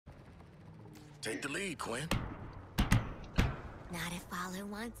Take the lead, Quinn. Not if Waller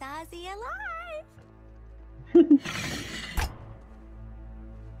wants Ozzy alive.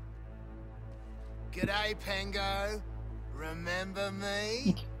 G'day, Pengo. Remember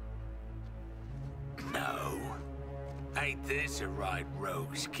me? No. Ain't this a right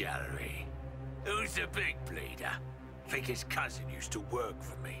rogues gallery? Who's the big bleeder? Think his cousin used to work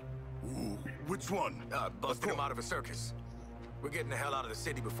for me. Ooh, which one? Busted him out of a circus. We're getting the hell out of the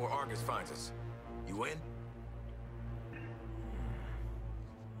city before Argus finds us. You in?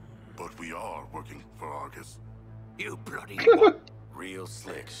 But we are working for Argus. You bloody Real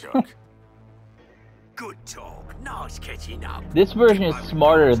slick, Shark. good talk. Nice catching up. This version is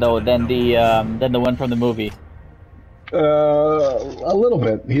smarter though than the one from the movie. A little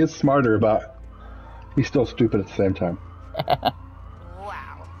bit. He is smarter, but he's still stupid at the same time.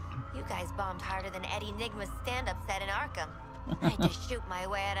 Wow. You guys bombed harder than Eddie Nigma's stand-up set in Arkham. I had to shoot my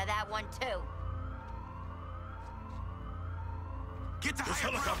way out of that one, too. Get this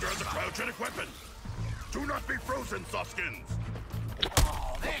helicopter as a cryogenic weapon. Do not be frozen, softskins.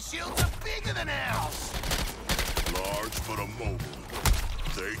 Oh, their shields are bigger than ours. Large but immobile.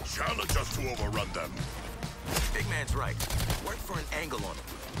 They challenge us to overrun them. Big man's right. Work for an angle on him.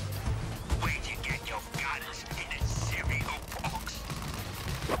 Where'd you get your guns in a cereal box?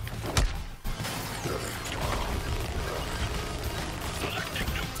 Selecting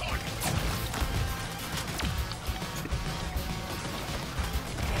new target.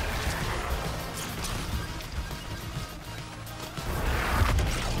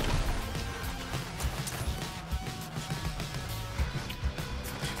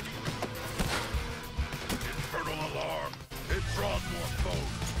 Infernal alarm. It draws more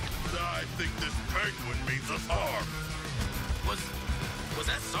foes. I think this penguin means us harm. Was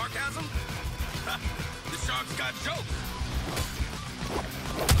that sarcasm? Ha, the shark's got jokes.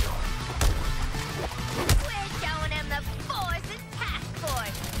 We're showing him the force and task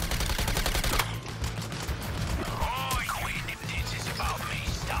force. Oh, Quinn, if this is about me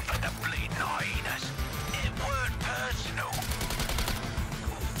stopping the bleeding hyenas, it weren't personal.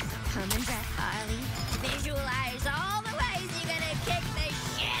 Coming back, Harley. Visualize all the ways you're gonna kick the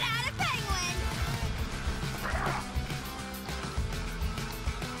shit out of Penguin.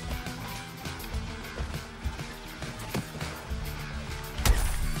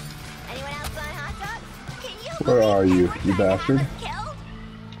 Anyone else on hot dogs? Can you Where believe are you, Penguin you tried to have bastard? us killed?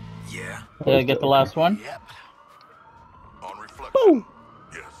 Yeah. Did I get the last one? Yep. On reflection.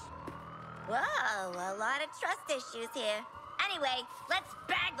 Yes. Whoa, a lot of trust issues here. Anyway, let's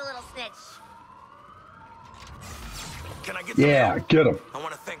bag the little snitch. Can I get some Yeah, help? get him. I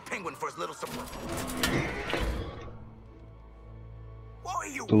want to thank Penguin for his little support. What are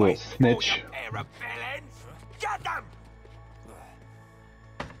you The little waiting for, snitch. you pair of villains? Get them!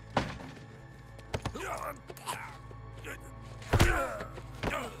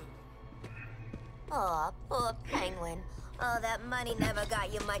 Aw, poor Penguin. Oh, that money never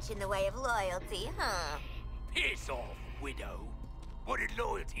got you much in the way of loyalty, huh? Piss off, widow. What did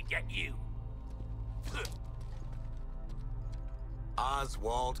loyalty get you?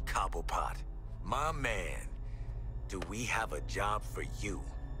 Oswald Cobblepot, my man. Do we have a job for you?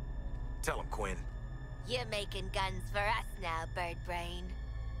 Tell him, Quinn. You're making guns for us now, Bird Brain.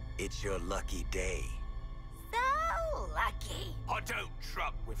 It's your lucky day. So lucky. I don't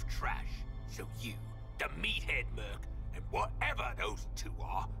truck with trash, so you, the meathead merc, and whatever those two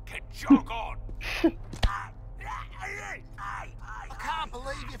are, can jog on. I can't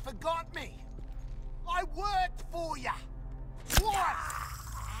believe you forgot me. I worked for you. What?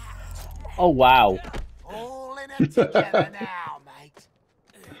 Oh wow. All in it together now, mate.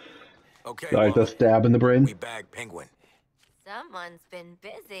 Okay, Like Waller. a stab in the brain. We bagged Penguin. Someone's been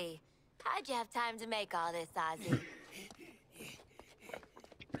busy. How'd you have time to make all this, Ozzy?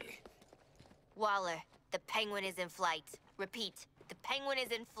 Waller, the Penguin is in flight. Repeat, the Penguin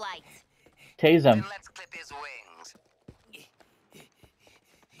is in flight. Tase him. Let's clip his wings.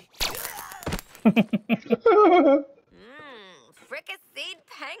 Fricasseed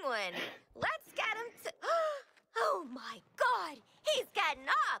Penguin. Let's get him to... Oh my god, he's getting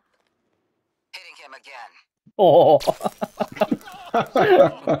up. Hitting him again. Oh.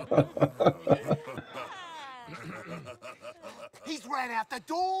 He's ran out the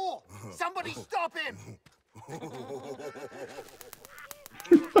door. Somebody stop him.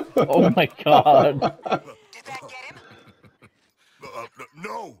 Oh my god. Did that get him?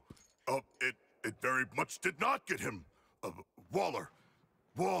 No. It very much did not get him. Waller.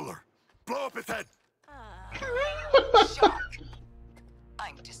 Blow up his head. Shark.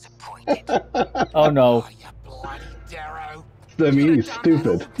 I'm disappointed. Oh no. Oh, you bloody Darrow. I mean, he's Should've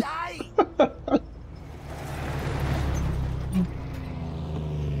done that stupid. all day.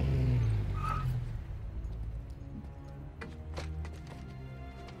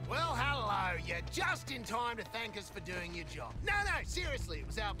 Well, hello. You're just in time to thank us for doing your job. No, seriously, it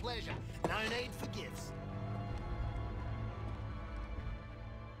was our pleasure. No need for gifts.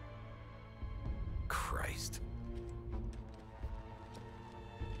 Christ.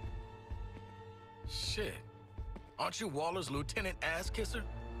 Shit. Aren't you Waller's lieutenant ass-kisser?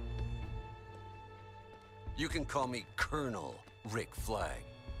 You can call me Colonel Rick Flag.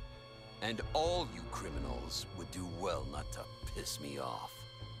 And all you criminals would do well not to piss me off.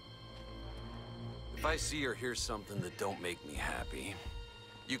 If I see or hear something that don't make me happy,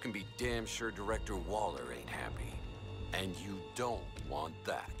 you can be damn sure Director Waller ain't happy. And you don't want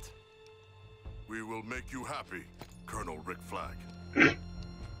that. We will make you happy, Colonel Rick Flag.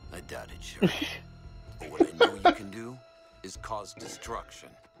 I doubt it, Sheriff. But what I know you can do is cause destruction.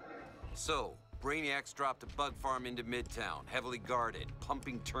 So, Brainiac's dropped a bug farm into Midtown, heavily guarded,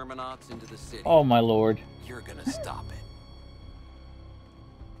 pumping Terminauts into the city. Oh my lord. You're gonna stop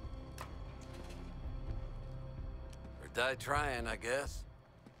it. Or die trying, I guess.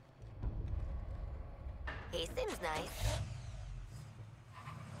 He seems nice.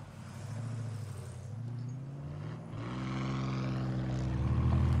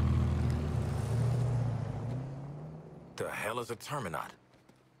 The hell is a Terminaut?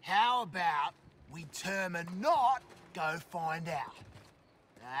 How about we Terminaut go find out?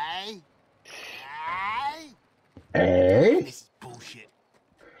 Eh? Eh? This is bullshit.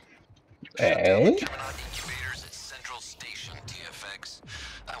 Eh? Terminaut incubators at Central Station, TFX.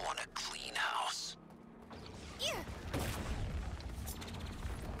 I want a clean house.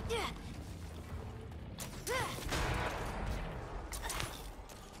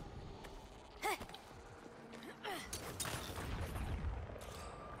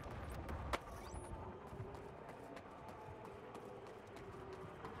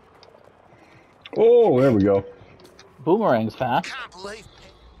 Oh, there we go. Boomerang's fast. Can't believe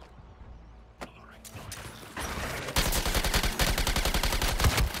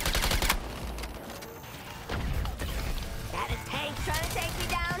That is Tank trying to take me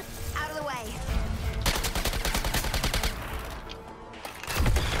down. Out of the way.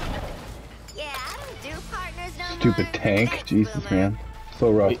 Yeah, I don't do partners no Stupid more. tank. Thanks, Jesus, Boomer. man.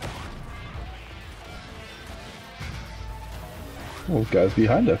 So rough. Oh, guys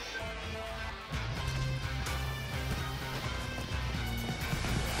behind us.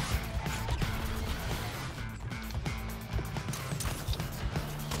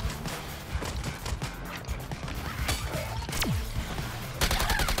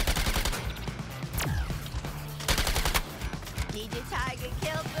 Need your target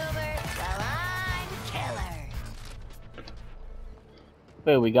killed, Boomer? Well, I'm killer.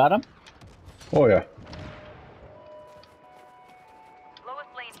 Wait, we got him? Oh, yeah. Lois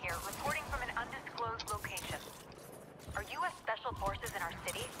Lane here, reporting from an undisclosed location. Are U.S. Special Forces in our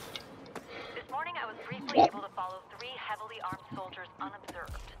city? This morning I was briefly able to follow 3 heavily armed soldiers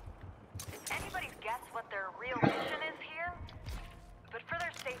unobserved. It's anybody's guess what their real mission is here, but for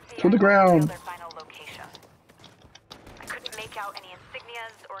their safety, To the ground. their final location. I couldn't make out any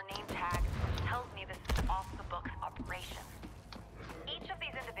insignias or name tags, which tells me this is an off-the-books operation. Each of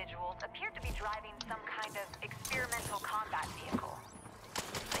these individuals appeared to be driving some kind of experimental combat vehicle.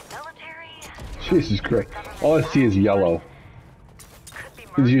 Military? Jesus Christ. All I see is yellow.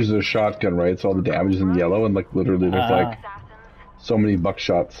 He's using a shotgun, right? So all the damage is in yellow, and like literally there's like so many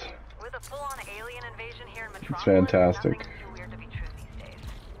buckshots. With a full-on alien invasion here in It's Metropolis, fantastic. nothing's too weird to be true these days.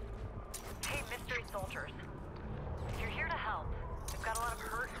 Hey, mystery soldiers. If you're here to help, we've got a lot of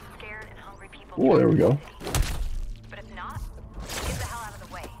hurt, scared, and hungry people. Oh, there we go. But if not, get the hell out of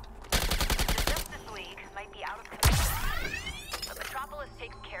the way. The Justice League might be out of commission, but Metropolis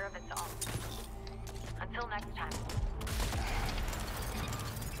takes care of its own. Until next time.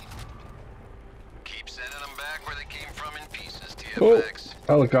 Keep sending them back where they came from in pieces, Oh, TFX.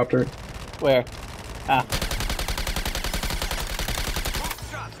 helicopter. Where? Ah.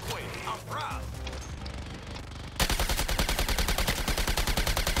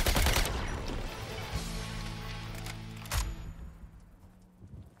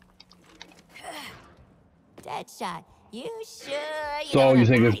 Deadshot, you sure you So don't you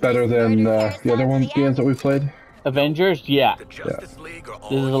think it's better than the other one games that we played? Avengers? Yeah. This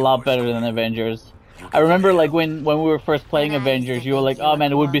is a lot better than Avengers. I remember like when we were first playing Avengers, you were like, oh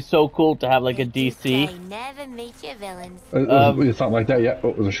man, it would be so cool to have like a DC. never meet your villains. It's something like that, yeah. Oh,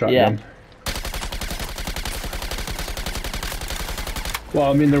 it was a shotgun. Yeah. Well,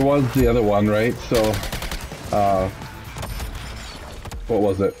 I mean, there was the other one, right? So, what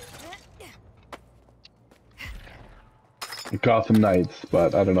was it? Gotham Knights,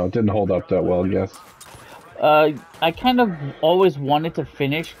 but I don't know. It didn't hold up that well, I guess. I kind of always wanted to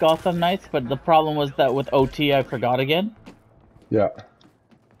finish Gotham Knights, but the problem was that with OT I forgot again. Yeah.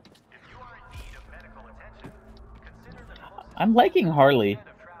 I'm liking Harley.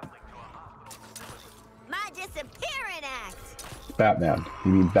 My disappearing act. Batman.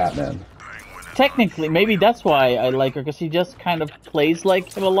 You mean Batman. Technically, maybe that's why I like her, because she just kind of plays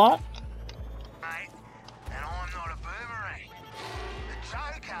like him a lot.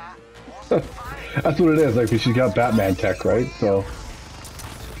 That's what it is, like, she's got Batman tech, right? So...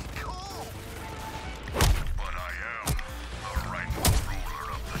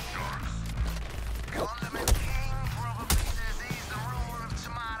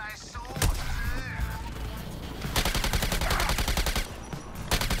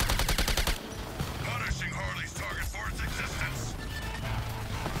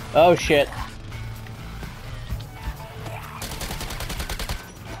 Oh shit.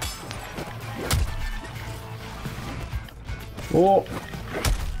 Oh.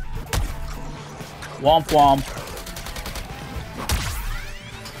 Womp womp.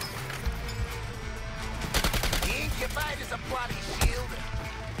 The incubator's a bloody shield.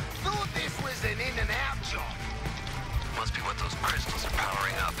 Thought this was an in and out job. Must be what those crystals are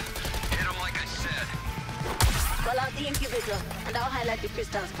powering up. Hit them like I said. Call out the incubator, and I'll highlight the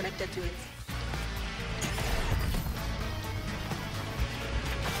crystals connected to it.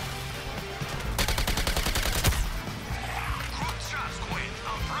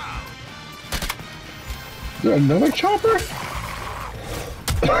 Is there another chopper?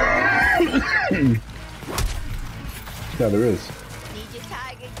 Yeah, there is. Need your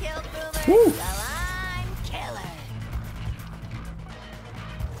target killed, Boomer? Woo. Well, I'm killer.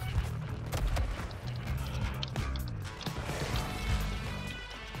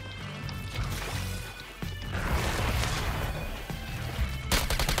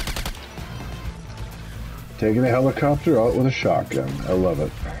 Taking a helicopter out with a shotgun. I love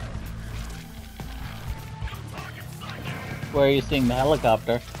it. Where are you seeing the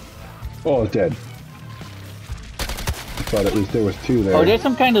helicopter? Oh, it's dead. But it was, there was two there. Oh, there's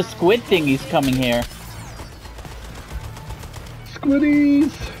some kind of squid thingies coming here.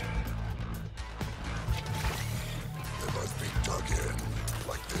 Squiddies! They must be dug in,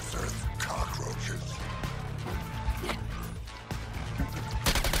 like this earth cockroaches.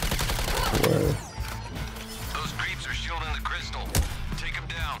 Where? Those creeps are shielding the crystal. Take them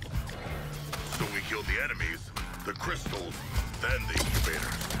down. So we kill the enemies, the crystals, then the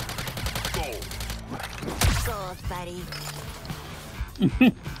incubator. Gold. Gold, buddy. Take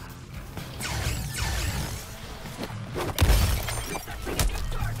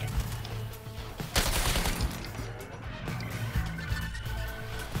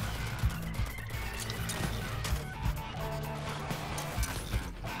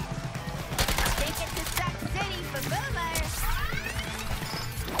it to Suck City for Boomer.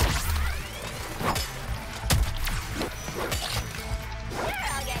 Sure,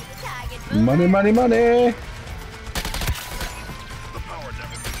 I'll get your target, Boomer. Money, money, money! The power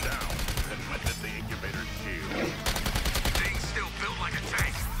never went down, and went at the incubator's shield. Thing's still built like a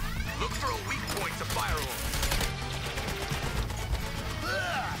tank. Look for a weak point to fire on.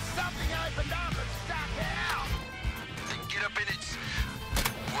 Something opened up and stuck out. Then get up in its...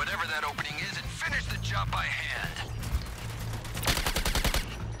 whatever that opening is and finish the job by hand.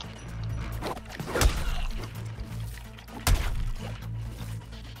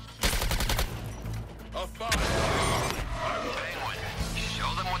 A fire. Penguin,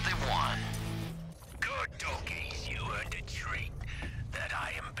 show them what they want. Good doggies, you earned a treat that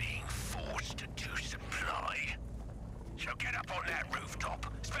I am being forced to supply. So get up on that rooftop.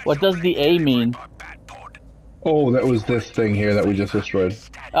 What does the A mean? Oh, that was this thing here that we just destroyed.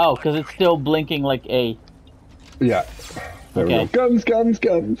 Oh, because it's still blinking like A. Yeah. There we go. Guns, guns,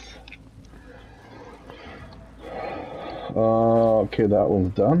 guns! Okay, that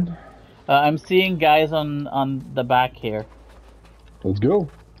one's done. I'm seeing guys on the back here. Let's go.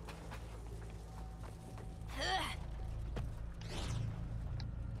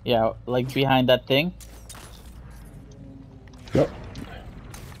 Yeah, like behind that thing. Yep.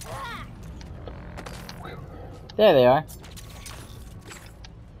 There they are.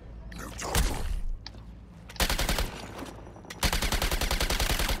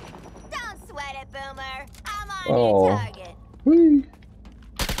 Don't sweat it, Boomer. I'm on Oh. your target. Whee!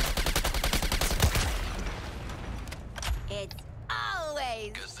 It's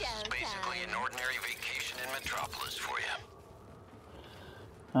always This is basically an ordinary vacation in Metropolis for you.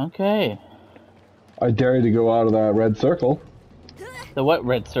 Okay. I dare you to go out of that red circle. The what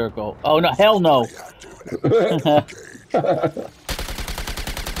red circle? Oh no, hell no. Gonna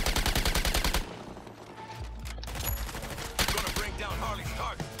bring down Harley's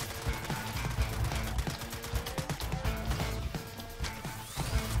target.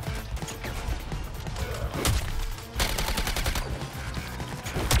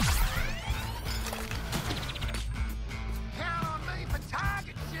 Count on me for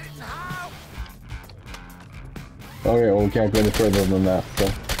target shooting, ho! Okay, well, we can't go any further than that, so.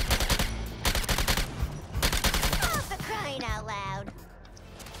 Oh, for crying out loud.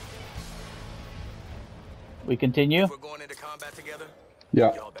 We continue? If we're going into combat together,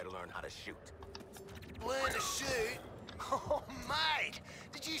 Yeah. y'all better learn how to shoot. Learn to shoot? Oh, mate!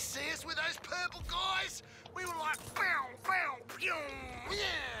 Did you see us with those purple guys? We were like, bow, bow, pew,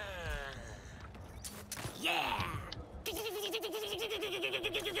 yeah! See, this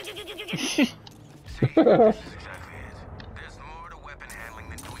is exactly it. There's more to weapon handling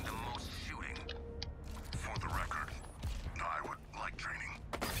than doing the most shooting. For the record, I would like training.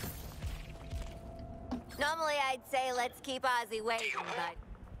 Normally I'd say let's keep Ozzy waiting, but...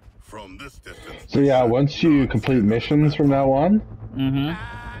 From this distance. So yeah, once you complete missions from now on,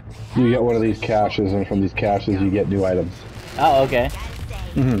 you get one of these caches, and from these caches you get new items. Oh, okay.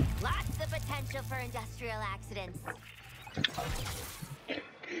 Lots of potential for industrial accidents.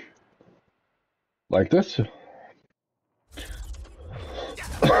 Like this.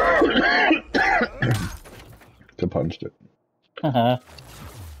 To punched it. Okay,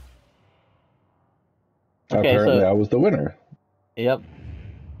 Apparently so... I was the winner. Yep.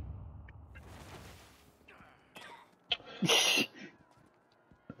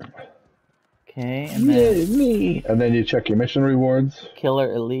 Okay, and then... me! And then you check your mission rewards.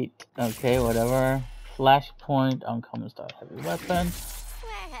 Killer Elite. Okay, whatever. Flashpoint, uncommon style heavy weapon.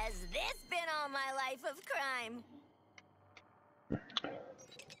 Where has this been all my life of crime?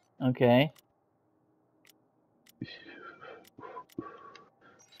 Okay.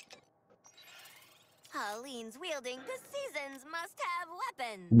 Pauline's wielding the seasons must have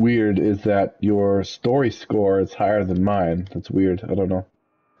weapons. Weird is that your story score is higher than mine. That's weird. I don't know.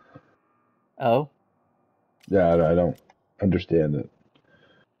 Oh? Yeah, I don't understand it.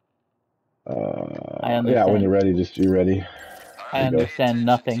 I understand. Yeah, when you're ready, just be ready. I understand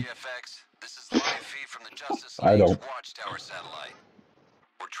nothing. This is the live feed from the Justice I League's don't. Watchtower satellite.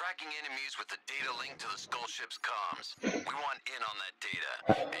 We're tracking enemies with the data linked to the Skull Ship's comms. We want in on that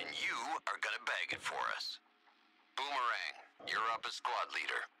data, and you are gonna bag it for us. Boomerang, you're up as squad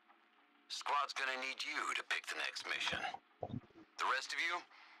leader. Squad's gonna need you to pick the next mission. The rest of you,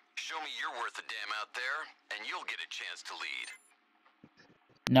 show me you're worth a damn out there, and you'll get a chance to lead.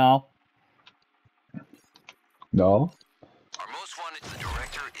 No. No? Our most wanted, the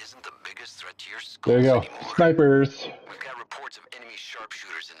director isn't the biggest threat to your skulls There you go. anymore. Snipers. We've got reports of enemy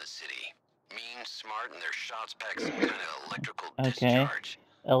sharpshooters in the city. Mean, smart, and their shots pack some kind of electrical discharge.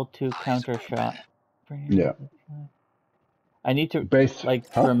 L2 counter shot. Yeah. I need to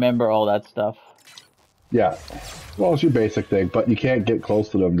Huh? remember all that stuff. Yeah. Well, it's your basic thing, but you can't get close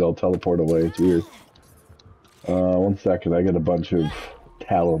to them. They'll teleport away. It's weird. 1 second. I got a bunch of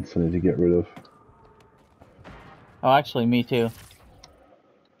talents I need to get rid of. Oh, actually, me too.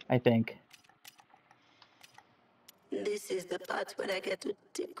 I think. This is the part where I get to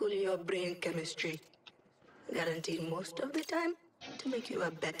tickle your brain chemistry. Guaranteed most of the time to make you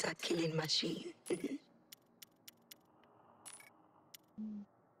a better killing machine.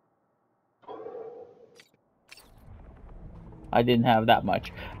 I didn't have that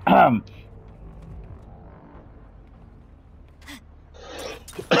much.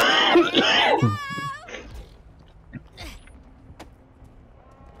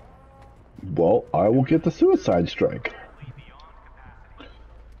 Well, I will get the suicide strike.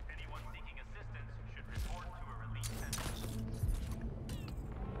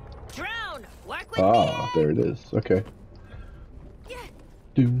 Drone, work with There it is. Okay.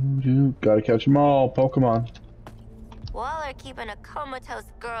 Gotta catch them all, Pokemon. Waller keeping a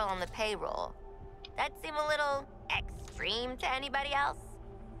comatose girl on the payroll. That seem a little extreme to anybody else?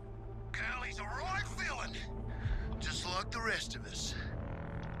 Carly's a right villain, just like the rest of us.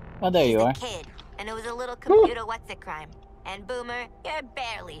 Well, there you are. Kid, and it was a little computer what's-it-crime. And Boomer, you're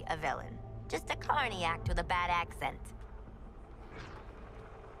barely a villain. Just a carny act with a bad accent.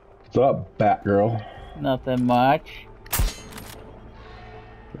 What's up, Batgirl? Nothing much.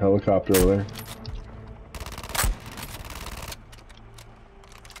 Helicopter over there.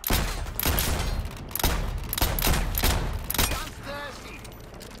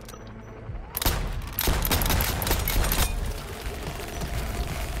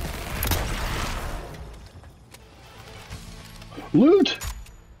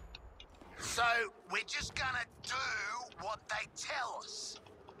 So, we're just gonna do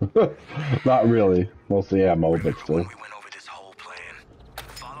Not really. Mostly ammo, but still. We went over this whole plan.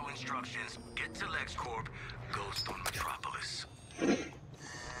 Follow instructions, get to LexCorp, ghost on Metropolis. Memory's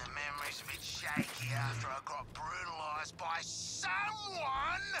a bit shaky after I got brutalized by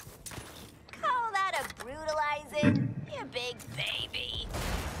someone. Call that a brutalizing? You big baby.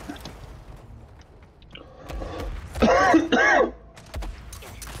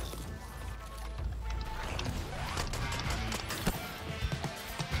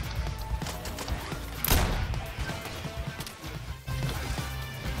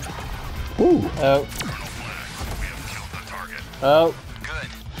 Ooh. Oh. Oh. Good.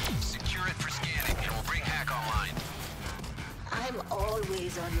 Secure it for scanning, and we'll bring Hack online. I'm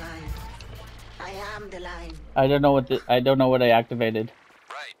always online. I am the line. I don't know what I activated.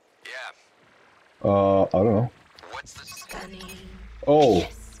 Right. Yeah. I don't know. What's the scanning? Oh,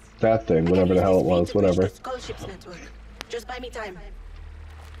 that thing, whatever the hell it was, whatever. Skull Ships network. Just buy me time.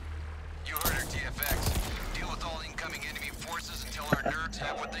 You heard her, TFX. Deal with all incoming enemy forces until our nerds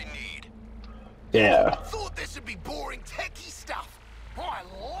have what they need. Yeah. Thought this would be boring techie stuff. I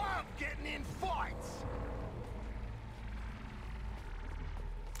love getting in fights.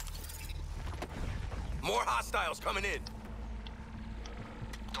 More hostiles coming in.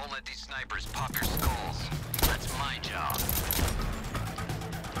 Don't let these snipers pop your skulls. That's my job.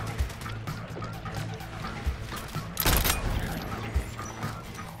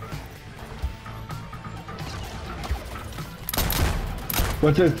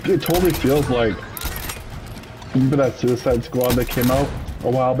 But it totally feels like, remember that Suicide Squad that came out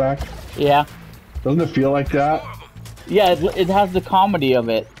a while back? Yeah. Doesn't it feel like that? Yeah, it has the comedy of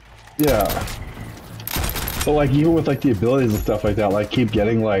it. Yeah. But like even with like the abilities and stuff like that, like keep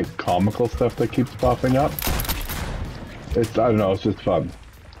getting like comical stuff that keeps popping up. It's, I don't know, it's just fun.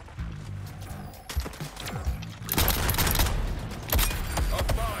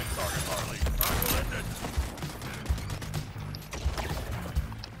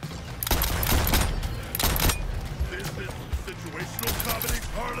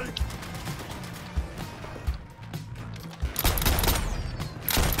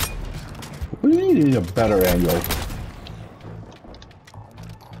 We need a better angle.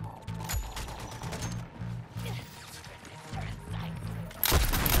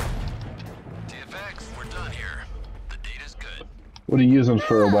 TFX, we're done here. The data's good. What are you using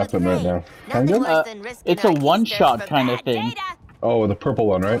for a weapon right now? Handgun? It's a one-shot kind of thing. Oh, the purple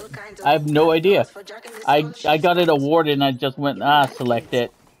one, right? I have no idea. I got it awarded and I just went, select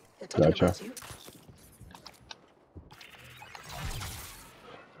it. Gotcha.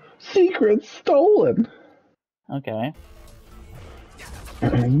 Secret stolen. Okay.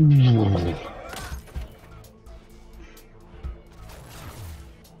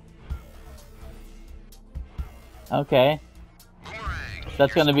 Okay.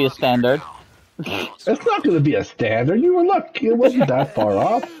 That's gonna be a standard. It's not gonna be a standard. You were lucky. It wasn't that far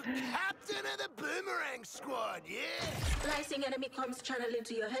off. Captain of the Boomerang Squad, yeah. Splicing enemy comms channel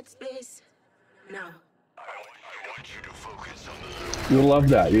into your headspace. Now. I want you to focus on You'll love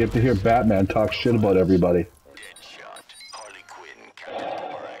that. You get to hear Batman talk shit about everybody. Deadshot, Harley Quinn, Captain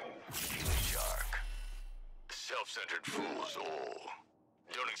Boomerang, Steely Shark. Self-centered fools all.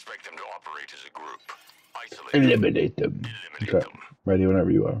 Don't expect them to operate as a group. Isolate Eliminate them. Okay. Ready whenever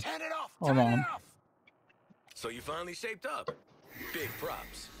you are. Hold on. So you finally shaped up. Big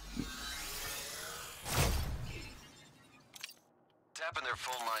props. Tapping their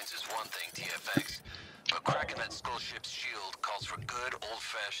phone lines is one thing, TFX. But cracking that skull ship's shield calls for good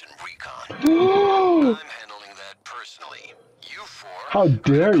old-fashioned recon. I'm handling that personally. You four... How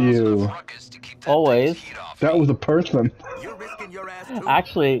dare you? Always. That was a person. You're risking your ass too.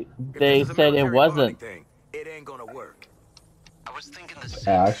 Actually, they said it wasn't. It ain't gonna work. I was thinking the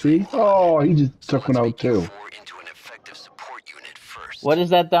Ashy? Oh, he just took one out too. into an effective support unit first. What is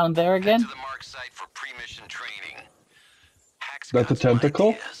that down there again? To the mark site for pre-mission training. That's a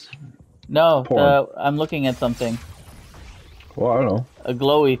tentacle? No, Porn. I'm looking at something. Well, I don't know. A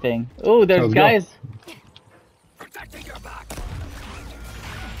glowy thing. Ooh, there's Let's guys. go.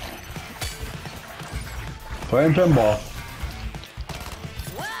 Playing pinball.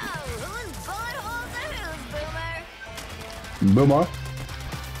 Whoa, who's bullet holes and who's, Boomer? Boomer.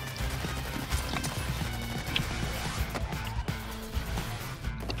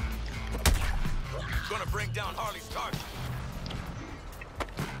 Gonna bring down Harley's target.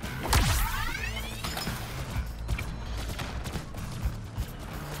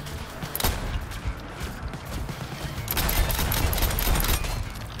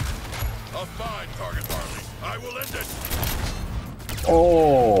 A fine target, Harley. I will end it.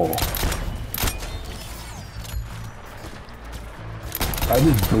 Oh. I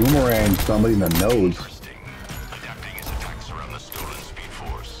just boomeranged somebody in the nose.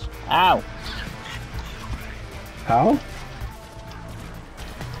 Ow! How?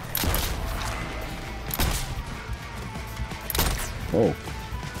 Oh.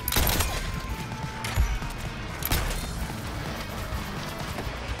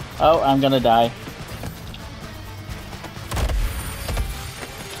 Oh, I'm gonna die.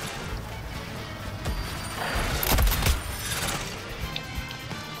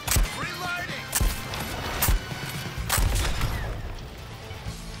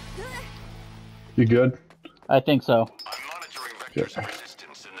 You good? I think so. Yeah.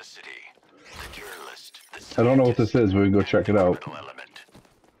 I don't know what this is, but we can go check it out.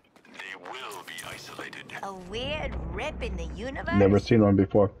 A weird rip in the universe? Never seen one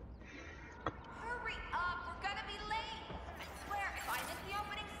before. Hurry up, we're gonna be late. I swear, if I miss the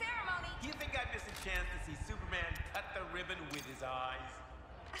opening ceremony... You think I'd miss a chance to see Superman cut the ribbon with his eyes?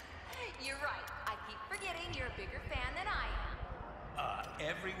 You're right. I keep forgetting you're a bigger fan than I am.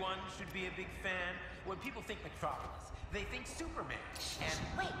 Everyone should be a big fan. When people think Metropolis, they think Superman. And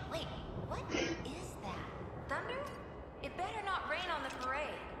Wait, what is that? Thunder? It better not rain on the parade.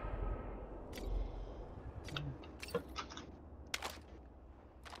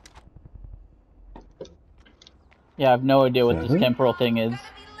 Yeah, I have no idea what this temporal thing is.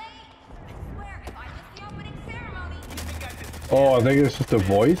 Oh, I think it's just a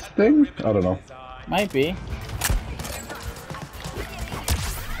voice thing? I don't know. Might be.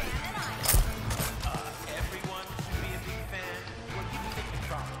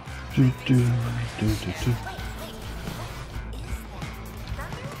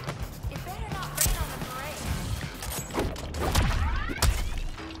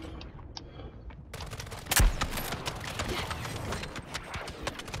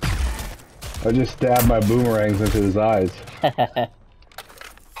 I just stabbed my boomerangs into his eyes. Did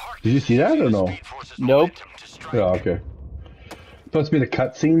you see that or no? Nope. Oh, okay. Supposed to be the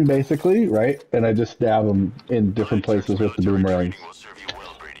cutscene, basically, right? And I just stab them in different places with the boomerangs.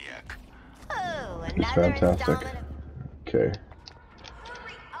 It's fantastic. Okay.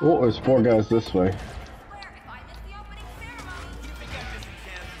 Oh, there's 4 guys this way.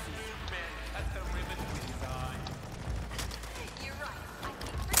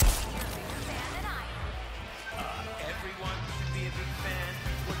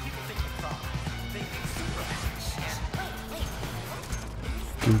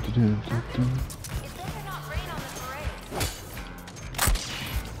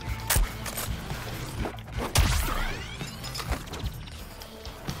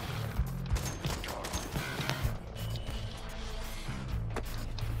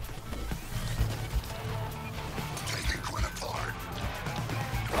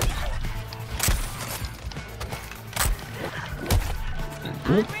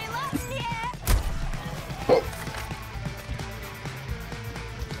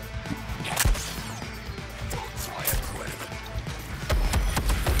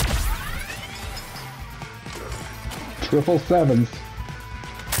 Triple sevens.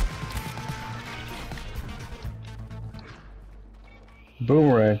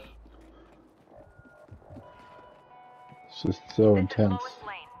 Boomerang. It's just so intense.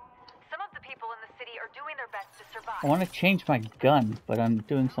 I want to change my gun, but I'm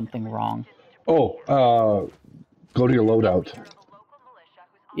doing something wrong. Oh, go to your loadout.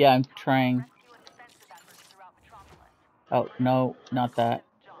 Yeah, I'm trying. Oh, no, not that.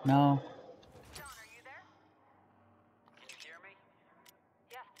 No.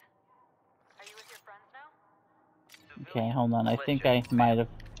 Okay, hold on. I think I might have.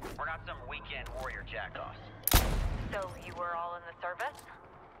 We're not some weekend warrior jackoffs. So you were all in the service?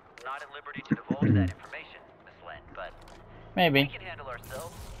 Not at liberty to divulge that information, Miss Lynn, but maybe. We can handle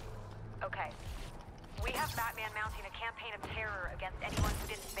ourselves. Okay. We have Batman mounting a campaign of terror against anyone who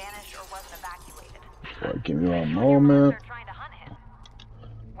didn't vanish or wasn't evacuated. Right, give me one moment. They're trying to hunt him.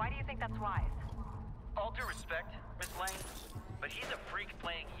 Why do you think that's wise? All due respect, Miss Lane, but he's a freak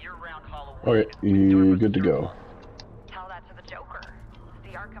playing year-round Halloween. Okay, you good to go. Tell that to the Joker. The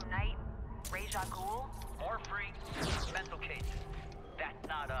Arkham Knight, Ra's al Ghul. More freaks, mental cases. That's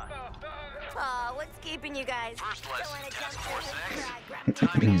not us. Aw, what's keeping you guys? First lesson, Task Force X.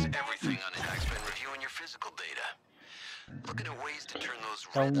 Timing is everything on attacks when reviewing your physical data. Looking at ways to turn those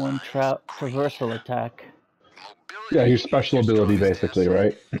red One traversal attack. Yeah, your special ability, basically,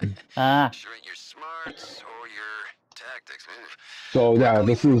 right? Ah. Sure ain't your smarts or your tactics. So yeah,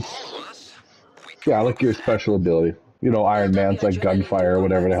 this is like your special ability. You know, Iron Man's like gunfire or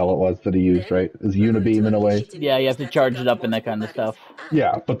whatever the hell it was that he used, right? Is unibeam in a way. Yeah, you have to charge it up and that kind of stuff.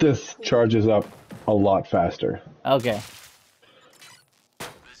 Yeah, but this charges up a lot faster. Okay.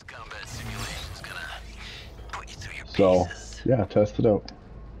 So, yeah, test it out.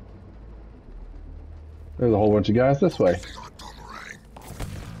 There's a whole bunch of guys this way.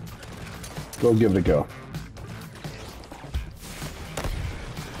 Go give it a go.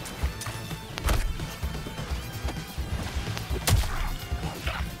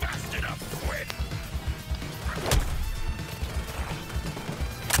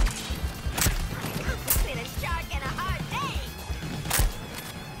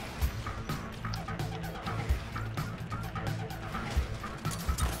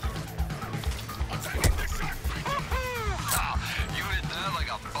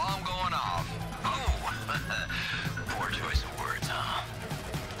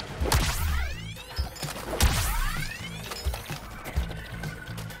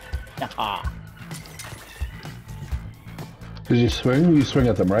 Did you swing? You swing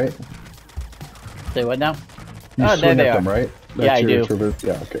at them, right? Say what now? You oh, swing there they at are. them, right? That's yeah, I do.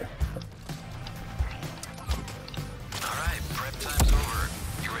 Yeah, okay. Alright, prep time's over.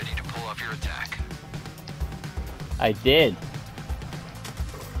 You ready to pull off your attack? I did.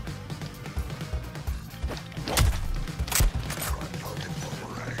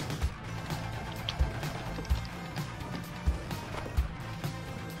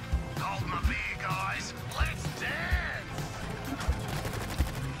 Hold my beer, guys. Let's dance.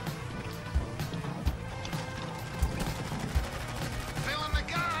 Filling the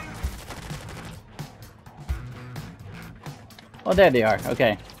gun. Oh, there they are.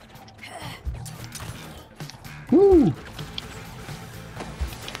 Okay. Woo!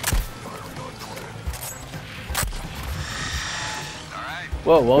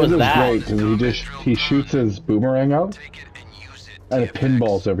 Whoa, what was this that? This is great because he shoots his boomerang out, and it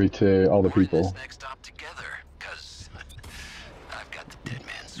pinballs to all the people.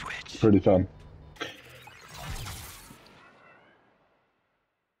 Pretty fun.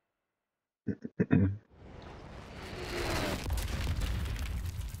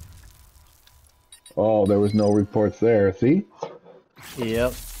 Oh, there was no reports there. See?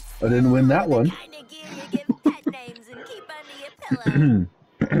 Yep. I didn't win that one.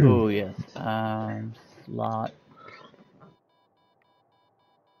 Oh yes. Slot.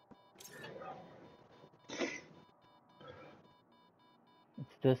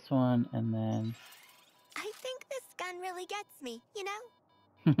 It's this one, and then. I think this gun really gets me, you know?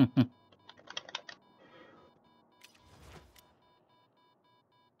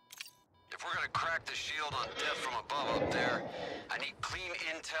 If we're gonna crack the shield on death from above up there, I need clean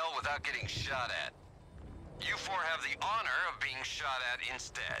intel without getting shot at. You four have the honor of being shot at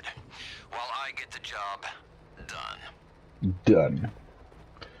instead, while I get the job done. Done.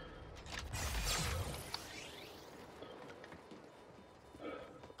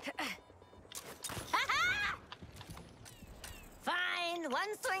 Fine,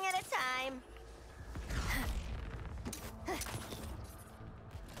 one swing at a time.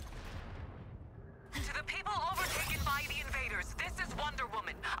 To the people overtaken by the invaders, this is Wonder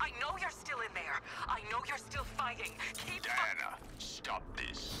Woman. I know you're still in there. I know you're still fighting. Keep Diana, stop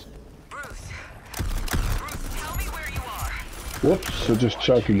this. Bruce, tell me where you are. Whoops, so just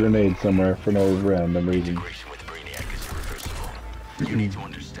chuck a grenade somewhere for no random reason. You need to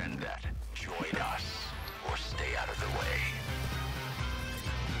understand that. Join us, or stay out of the way.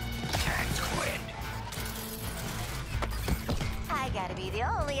 Can't quit. I gotta be the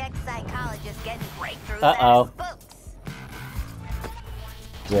only ex-psychologist getting breakthroughs Uh-oh. out of books.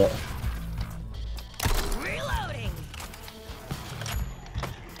 What? Reloading.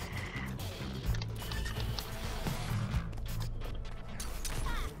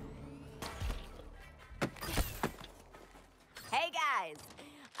 Hey guys,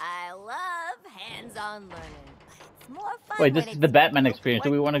 I love hands-on learning, but it's more fun. Wait, this when is the it's Batman experience.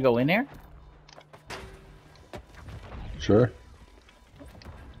 Do we want to go in here? Sure.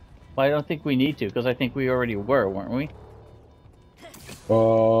 Well, I don't think we need to, because I think we already were, weren't we?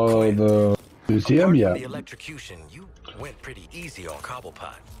 Oh, the museum, yeah. The electrocution, you went pretty easy on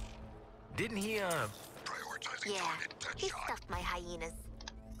Cobblepot. Didn't he, Yeah, he stuffed my hyenas.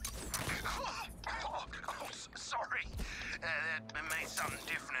 Sorry. That means something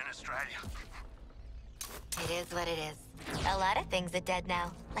different in Australia. It is what it is. A lot of things are dead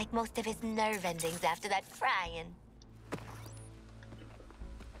now, like most of his nerve endings after that frying.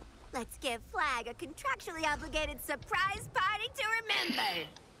 Let's give Flag a contractually obligated surprise party to remember.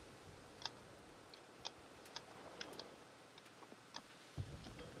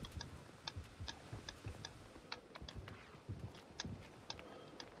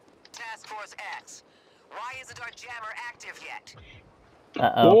 Task Force X. Why isn't our jammer active yet?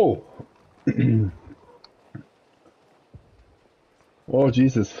 Oh. Oh,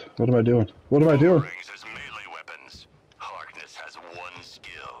 Jesus. What am I doing? What am I doing? Rings as melee weapons.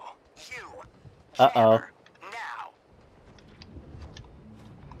 Uh-oh.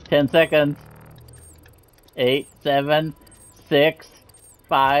 10 seconds. 8, 7, 6,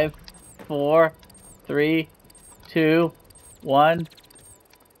 5, 4, 3, 2, 1.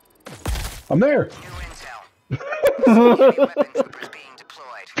 I'm there!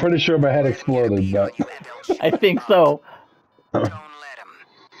 Pretty sure my head exploded, but... I think so. Inside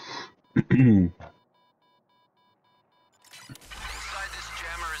this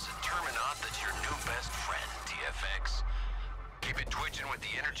jammer is a Terminaut that's your new best friend, TFX. Keep it twitching with the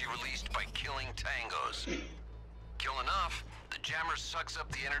energy released by killing tangos. Kill enough, the jammer sucks up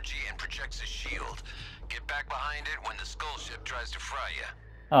the energy and projects a shield. Get back behind it when the skull ship tries to fry you.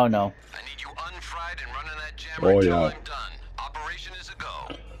 Oh no. I need you unfried and running that jammer until I'm done. Operation is a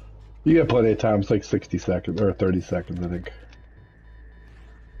go. You got plenty of time, it's like 60 seconds, or 30 seconds, I think.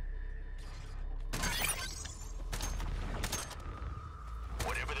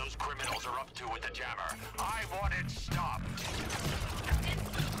 Whatever those criminals are up to with the jammer, I want it stopped.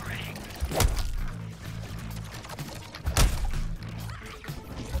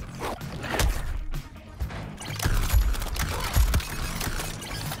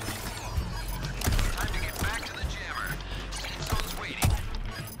 Time to get back to the jammer. Safe zone's waiting.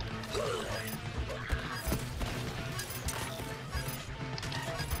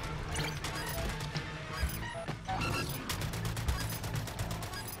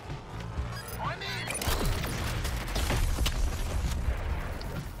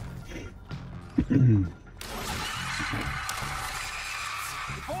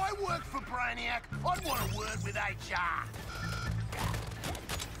 If I worked for Brainiac, I'd want to word with HR.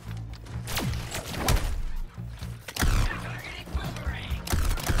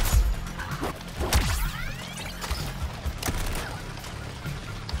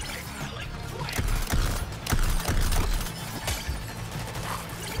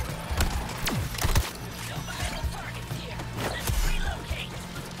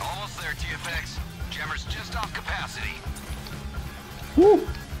 Almost there, TFX. Jammer's just off capacity. Woo!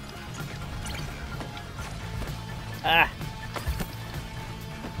 Ah.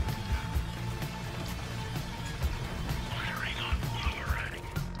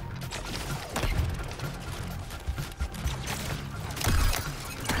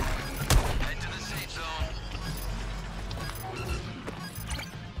 Head to the safe zone.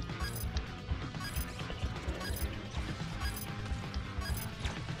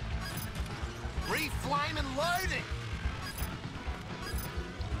 Reflame and loading.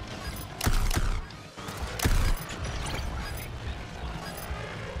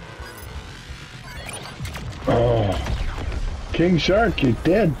 Oh. King Shark, you're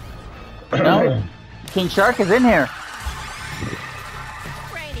dead. No. King Shark is in here.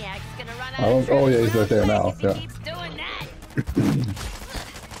 Brainiac's gonna run out Oh, of oh yeah, he's right there now. Yeah. keeps doing that.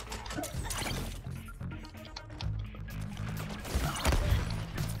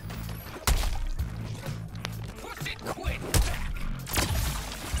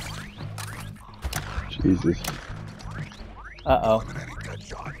 Jesus. Uh-oh.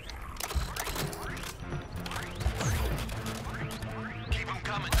 Keep him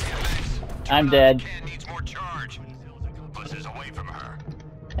coming, TFX. I'm dead. Needs more charge. Pushes away from her.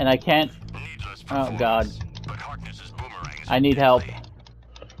 And I can't... Needless Oh god. but Harkness's boomerang is I need help.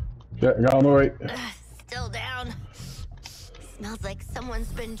 Yeah, got on the way. Still down. Smells like someone's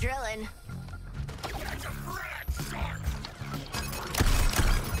been drilling.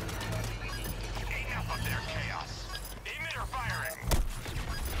 enough of their chaos. Emitter firing.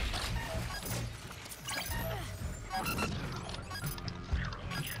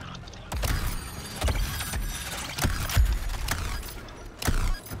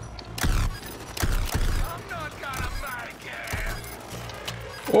 I'm not gonna make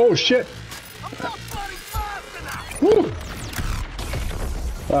it. Oh shit! I'm not bloody fast enough. Woo!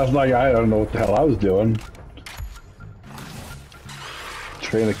 I was like, I don't know what the hell I was doing.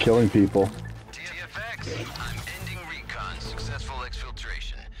 Train of killing people. TFX, I'm ending recon. Successful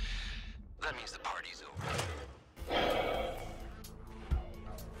exfiltration. That means the party's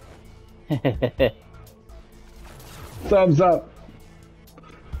over. Thumbs up.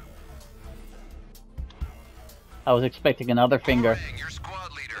 I was expecting another finger.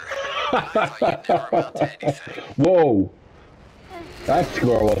 Whoa! That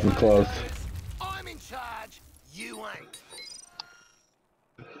score wasn't close. I'm in charge. You ain't.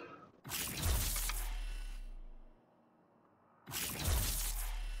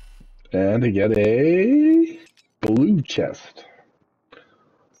 And to get a blue chest.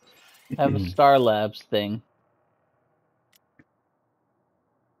 I have a Star Labs thing.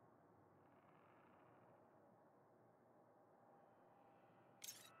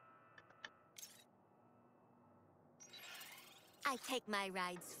 like my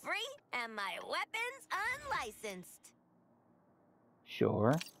rides free and my weapons unlicensed.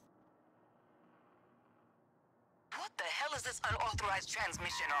 Sure. What the hell is this unauthorized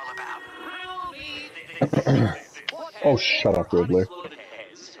transmission all about? Oh, shut up, Riddler.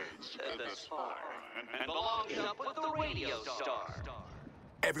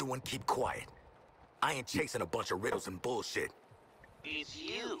 Everyone keep quiet. I ain't chasing a bunch of riddles and bullshit. It's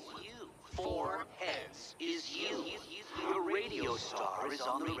you. 4 heads is you. The radio star is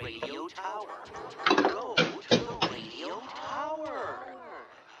on the radio tower. Go to the radio tower.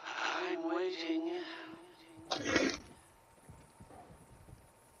 I'm waiting.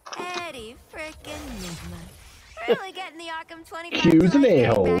 Eddie frickin' Nigma. Really getting the Arkham 25 Q's and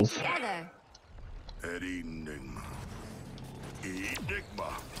back a-holes. together. Eddie Nigma.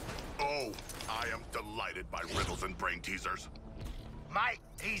 Enigma. Oh, I am delighted by riddles and brain teasers. Mate,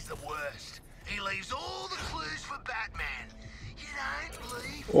 he's the worst. He leaves all the clues for Batman. You don't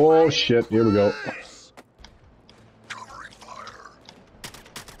leave. Oh shit, here we go.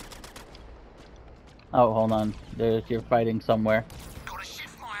 Oh, hold on. You're fighting somewhere. Gotta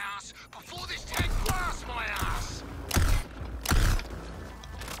shift my ass before this tank blasts my ass.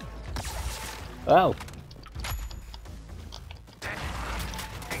 Oh.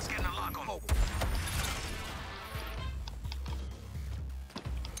 He's getting a lock on.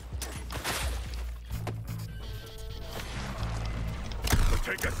 The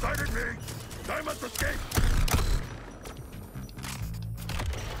tank has sighted me. I must escape.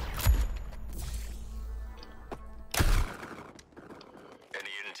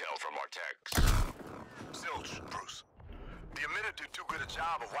 Any intel from our techs? Zilch, Bruce. The emitter did too good a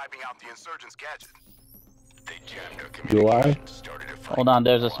job of wiping out the insurgents' gadget. They jammed our Do I? communications, started a fight. Hold on,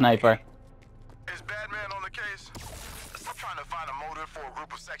 there's a sniper. Is Batman on the case? Stop trying to find a motive for a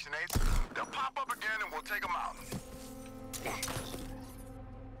group of Section 8s. They'll pop up again and we'll take them out.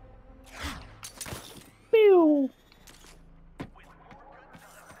 Pew.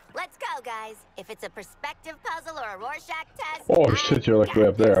 Let's go, guys. If it's a perspective puzzle or a Rorschach test. Oh shit, you're like way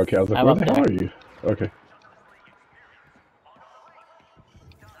up there. Okay, I was like, I'm where up the hell there. are you? Okay.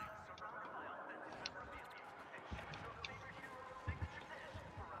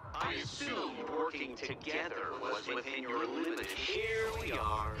 I assumed working together was within your limited. Here we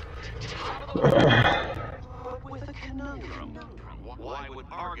are. But with a conundrum. Why would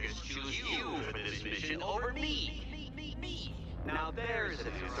Argus choose you for this mission over me? Now there's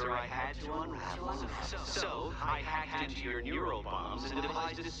an answer I had to unravel. So I hacked into your neural bombs and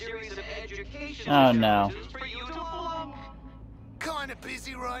devised a series of educational challenges for you to flunk. Kinda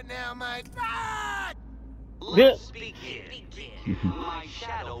busy right now, mate. Ah! Let's begin. My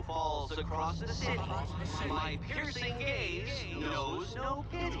shadow falls across the city. My piercing gaze knows no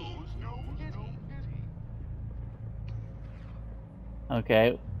pity.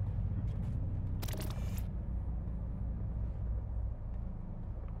 Okay.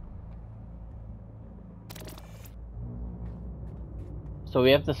 So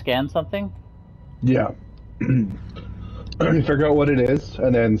we have to scan something? Yeah. Figure out what it is,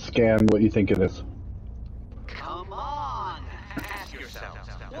 and then scan what you think it is. Come on! Ask yourself,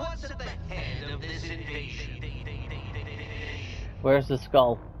 what's at the head of this invasion? Where's the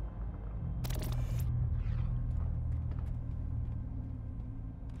skull?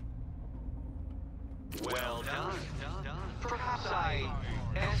 Well done. Perhaps I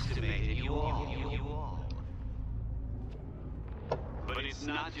estimated you all. But it's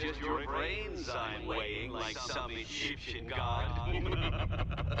not just your brains I'm weighing like some Egyptian god.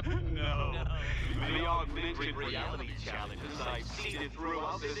 No. The augmented reality challenges I've seeded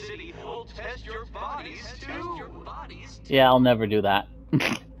throughout the city will test your bodies too. Yeah, I'll never do that.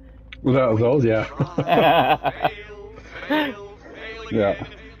 Without those, yeah. Fail Yeah. again.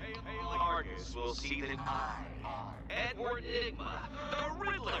 Argus will see that I, Edward Nigma, the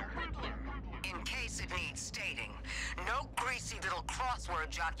Riddler. In case it needs stating, no greasy little crossword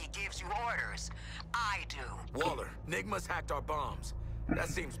jockey gives you orders. I do. Waller, Nigma's hacked our bombs. That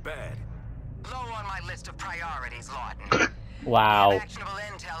seems bad. Low on my list of priorities, Lawton. Wow. Actionable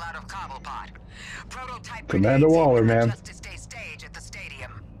intel out of Cobblepot. Prototype Commander grenades Waller, in the man. Justice Day stage at the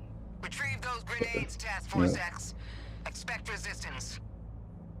stadium. Retrieve those grenades, Task Force X. Expect resistance.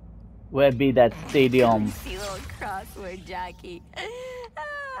 Where be that stadium? See, little crossword jockey.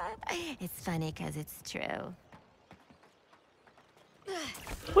 It's funny because it's true.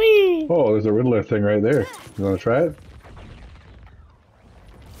 Whee! Oh, there's a Riddler thing right there. You want to try it?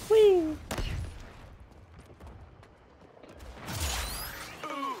 Whee!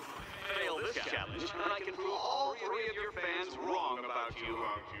 Fail this challenge, and I can prove all 3 of your fans wrong about you.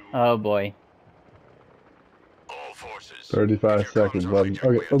 Oh boy. All forces, 35 seconds left.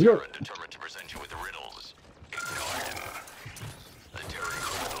 Okay, let's go. Determined to present you with riddles. Ignore him. The daring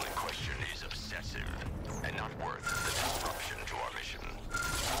criminal in question is obsessive and not worth the disruption to our mission.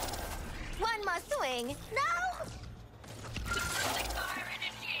 One more swing. No! Fire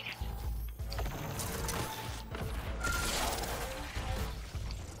initiated.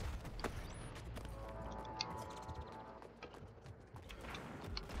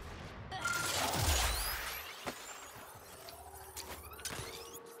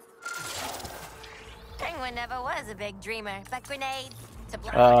 Penguin never was a big dreamer, but grenades to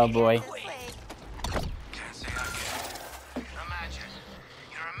blow Oh boy. Can't say I can. Imagine,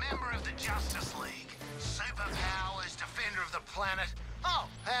 you're a member of the Justice League, superpowers, defender of the planet. Oh,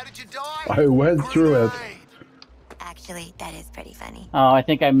 how did you die? I went through it. Actually, that is pretty funny. Oh, I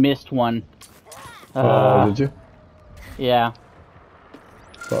think I missed one. Did you? Yeah.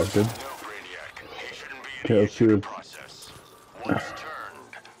 It's all good. Okay, let's see.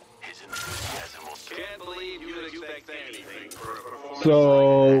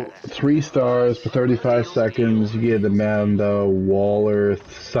 So, 3 stars for 35 seconds. You get Amanda Waller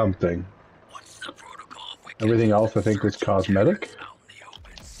something. Everything else I think was cosmetic.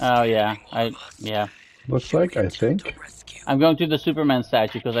 Oh yeah. Yeah. Looks like, I think. I'm going to the Superman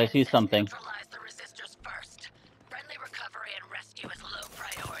statue because I see something.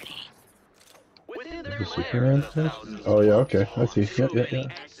 The Superman statue? Oh yeah, okay. I see. Yeah.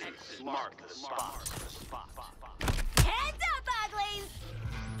 Heads up, uglies!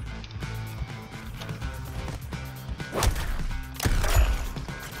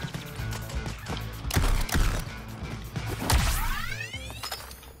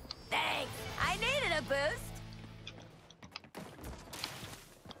 Thanks. I needed a boost.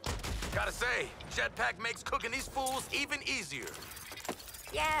 Gotta say, jetpack makes cooking these fools even easier.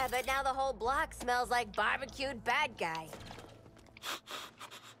 Yeah, but now the whole block smells like barbecued bad guy.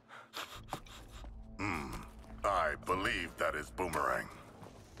 I believe that is Boomerang.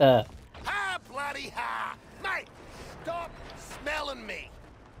 Ha, bloody ha! Mate, stop smelling me!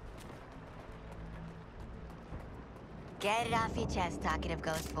 Get it off your chest, talkative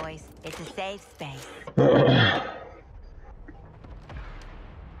ghost voice. It's a safe space. What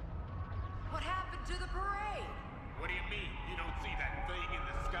happened to the parade? What do you mean? You don't see that thing in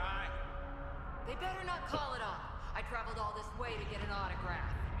the sky? They better not call it off. I traveled all this way to get an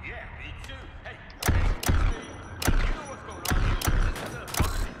autograph. Yeah, me too. Hey, you know what's going on here? This is a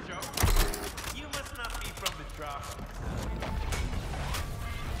funny show. You must not be from Metropolis.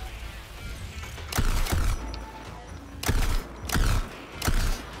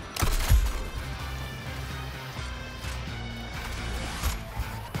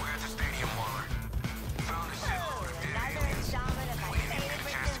 We're at the stadium, Waller. Found a shitload of dead Another aliens. installment of my We didn't even get a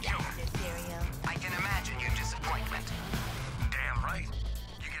favorite chance to kill them. disaster serial. I can imagine your disappointment. Damn right.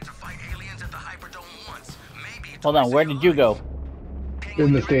 You get to fight aliens at the Hyperdome once, maybe Hold on, where did you go?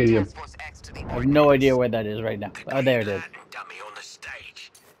 In the stadium. I have no idea where that is right now. Oh, there it is. dummy on the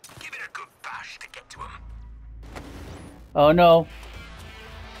stage. Give it a good bash to get to him. Oh no.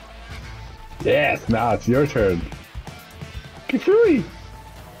 Yes, now it's your turn. Kafui!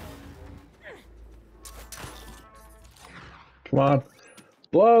 Come on.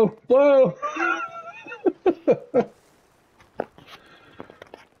 Blow! Blow!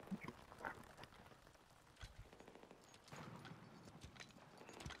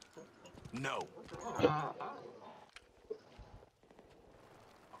 No.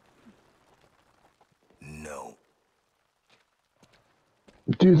 No.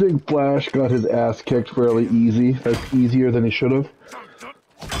 Do you think Flash got his ass kicked fairly easy? That's easier than he should have?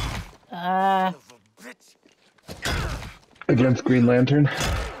 Against Green Lantern?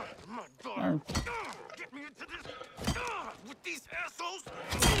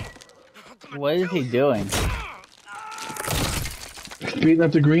 What is he doing? He's beating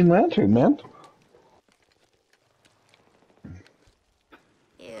up the Green Lantern, man.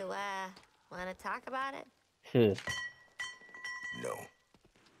 You, want to talk about it? No.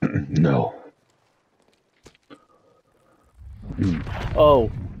 No.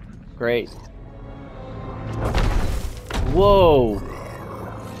 Oh, great. Whoa.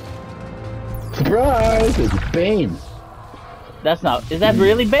 Surprise! It's Bane. That's not... Is that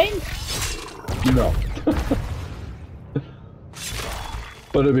really Bane? No.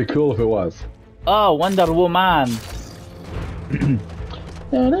 But it'd be cool if it was. Oh, Wonder Woman.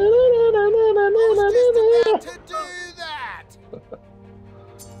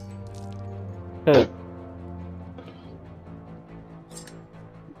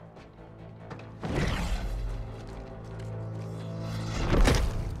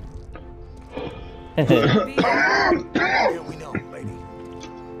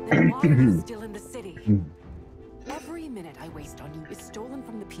 Then why are you still in the city? Every minute I waste on you is stolen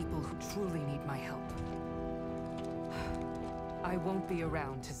from the people who truly need my help. I won't be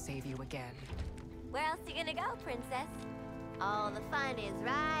around to save you again. Where else are you gonna go, princess? All the fun is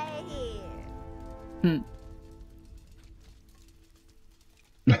right here.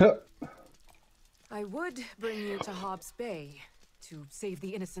 I would bring you to Hobbs Bay to save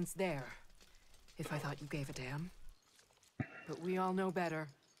the innocents there, if I thought you gave a damn. But we all know better.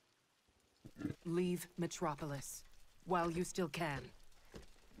 Leave Metropolis while you still can.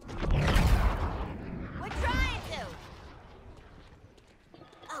 We're trying to.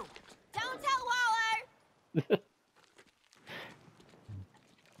 Oh, don't tell Waller.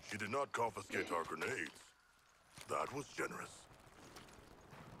 She did not confiscate our grenades. That was generous.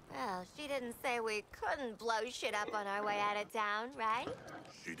 Well, she didn't say we couldn't blow shit up on our way out of town, right?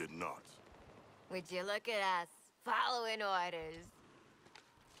 She did not. Would you look at us, following orders?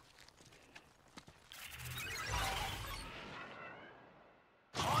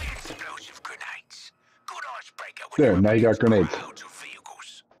 High explosive grenades. Good icebreaker. There, now you got grenades. Crowds of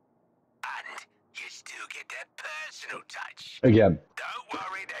vehicles. And you still get that personal touch. Again. Don't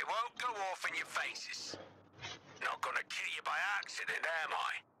worry, they won't go off in your faces. Not gonna kill you by accident, am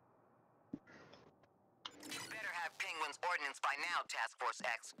I? You better have Penguin's ordnance by now, Task Force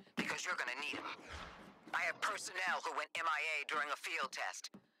X, because you're gonna need them. I have personnel who went MIA during a field test.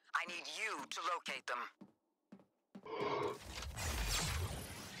 I need you to locate them.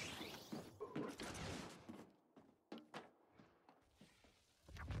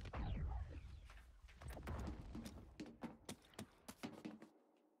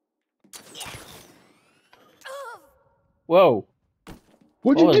 Whoa.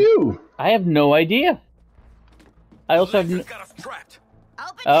 What'd you do? I have no idea. I also have no...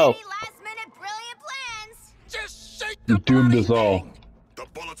 Oh. You doomed us all. The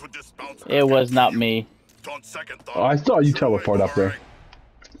bullets would just bounce. It was not me. On second thought. Oh, I saw you teleport up there.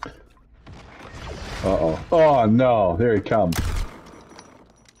 Uh-oh. Oh, no. There he comes.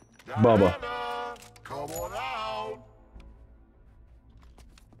 Bubba. Come on out.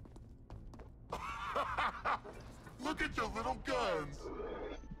 Look at your little guns.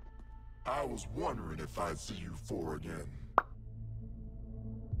 I was wondering if I'd see you four again.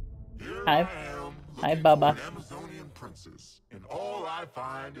 Here Hi. I am, Hi, looking Bubba. for an Amazonian princess, and all I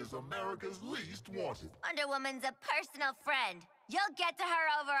find is America's least wanted. Wonder Woman's a personal friend. You'll get to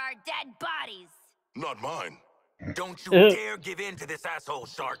her over our dead bodies. Not mine. Don't you dare give in to this asshole,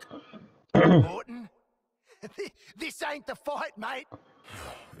 Shark. Morton, this ain't the fight, mate.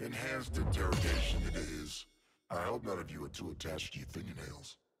 Enhanced interrogation it is. I hope none of you are too attached to your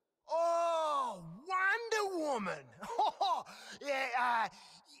fingernails. Oh, Wonder Woman. Oh, yeah,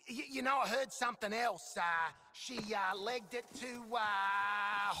 you know, I heard something else. She legged it to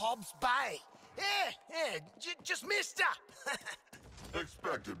Hobbs Bay. Yeah, just missed her.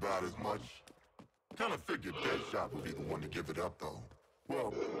 Expected about as much. Kind of figured Deadshot would be the one to give it up, though.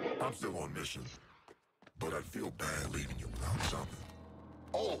 Well, I'm still on mission. But I'd feel bad leaving you without something.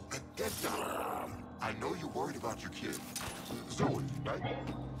 Oh, and Deadshot. I know you're worried about your kid. Zoe, right?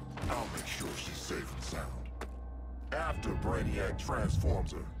 I'll make sure she's safe and sound. After Brainiac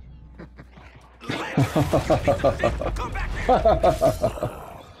transforms her.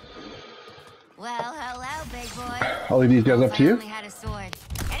 Well, hello, big boy. I'll leave these guys up to you. I only had a sword.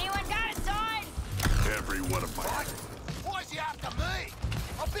 Anyone got a sword? Every one of my... Why's he after me?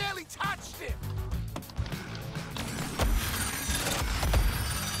 I barely touched him.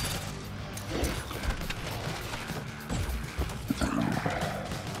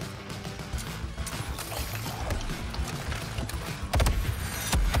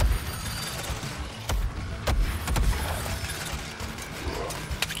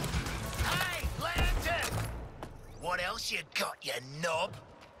 Hey, Lantern! What else you got, you knob?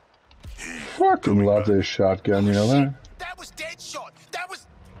 Fucking love this shotgun, you know that? That was Deadshot. That was...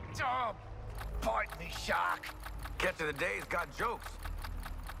 Oh, bite me, Shark. Get to the day's got jokes.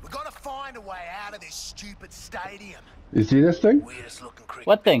 We gotta find a way out of this stupid stadium. You see this thing? Weirdest looking cricket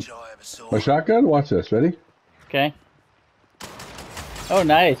What thing? pitch I ever saw. My shotgun? Watch this. Ready? Okay. Oh,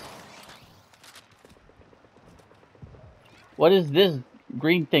 nice. What is this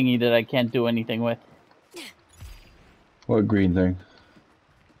green thingy that I can't do anything with? What green thing?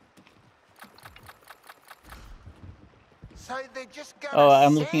 So they're just gonna Oh,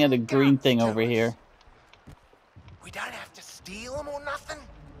 I'm looking at the send green guns thing to over us. here. We don't have to steal them or nothing.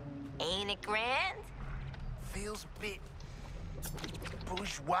 Ain't it grand? Feels a bit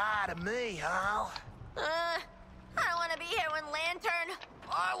bourgeois to me, Hal. I don't want to be here when Lantern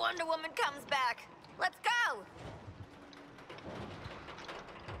or Wonder Woman comes back. Let's go.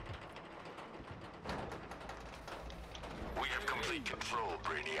 We have complete control,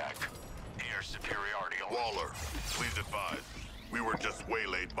 Brainiac. Air superiority only. Waller, please advise. We were just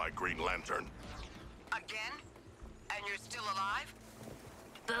waylaid by Green Lantern. Again? And you're still alive?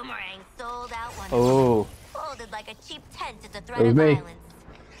 Boomerang sold out one. Oh. Folded like a cheap tent at the It threat was of me. violence.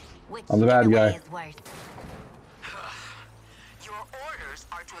 Which I'm the bad in a way guy. is worse. Your orders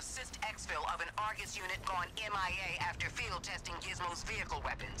are to assist exfil of an Argus unit gone MIA after field testing Gizmo's vehicle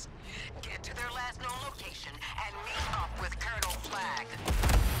weapons. Get to their last known location and meet up with Colonel Flag.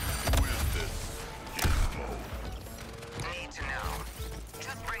 Who is this Gizmo? Need to know.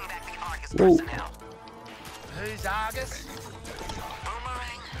 Just bring back the Argus Whoa. personnel. Who's Argus?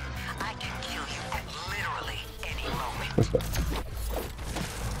 Boomerang, I can kill you at literally any moment.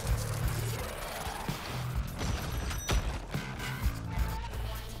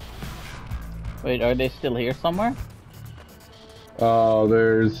 Wait, are they still here somewhere? Oh,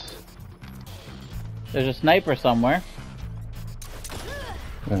 there's a sniper somewhere.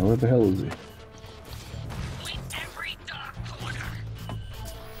 Yeah, where the hell is he?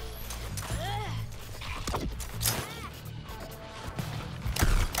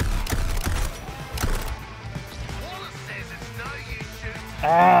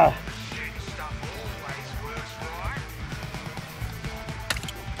 Ah!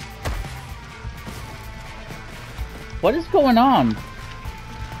 What is going on?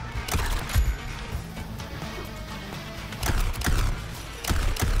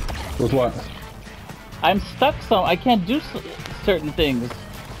 With what? I'm stuck I can't do certain things.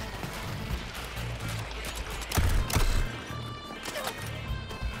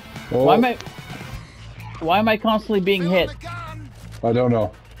 Oh. Why am I constantly being hit? I don't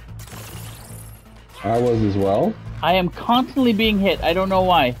know. I was as well. I am constantly being hit. I don't know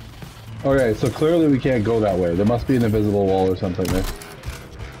why. Okay, so clearly we can't go that way. There must be an invisible wall or something there.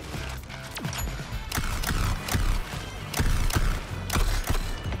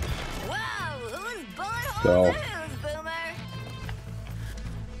 Whoa, who's bullet hole So news, Boomer?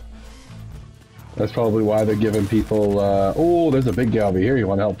 that's probably why they're giving people. Oh, there's a big guy over here. You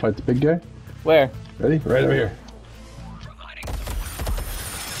want to help fight the big guy? Where? Ready? Right over here.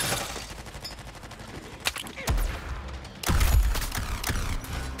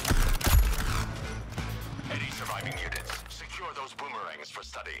 Any surviving units, secure those boomerangs for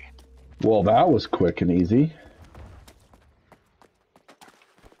study. Well, that was quick and easy.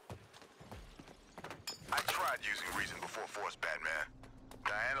 I tried using reason before force, Batman.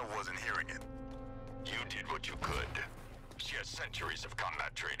 Diana wasn't hearing it. You did what you could. She has centuries of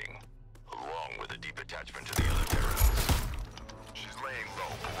combat training, along with a deep attachment to the Eleuterians. She's laying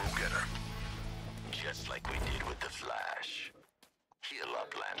low, but we'll get her. Just like we did with the Flash. Heal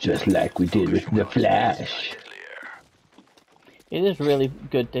up, Lantern. Just like we did with the Flash. It is really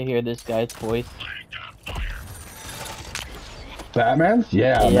good to hear this guy's voice. Batman's?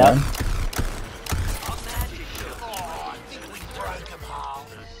 Yeah, Yep. man.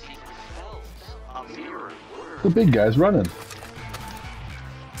 The big guy's running.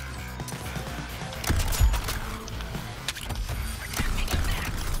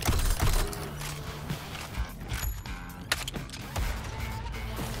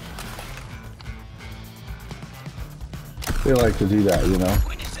 They like to do that, you know.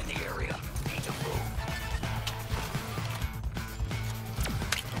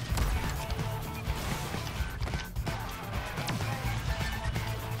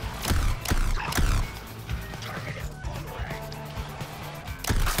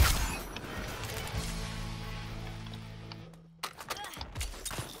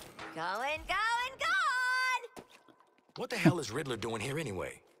 Going! What the hell is Riddler doing here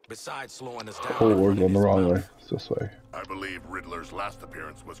anyway? Besides slowing us down. Oh, we're going the wrong way. It's this way. I believe Riddler's last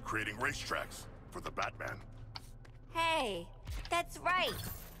appearance was creating racetracks for the Batman. Hey, that's right.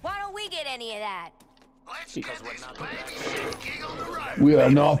 Why don't we get any of that? We are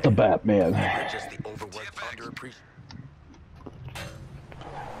not the Batman. We're just the overworked, underappreciated.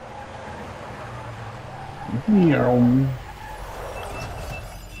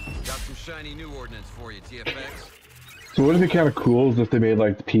 Got some shiny new ordnance for you, TFX. So wouldn't it be kind of cool is if they made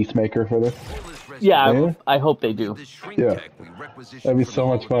like the Peacemaker for this? Yeah, I hope they do. Yeah, that'd be so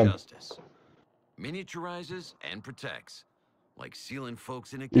much fun. Miniaturizes and protects, like sealing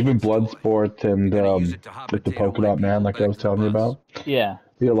folks in a Even cage toy. Bloodsport and like the Polka Dot Man, like I was telling you about. Yeah.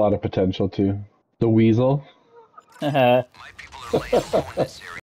 Be a lot of potential too. The Weasel.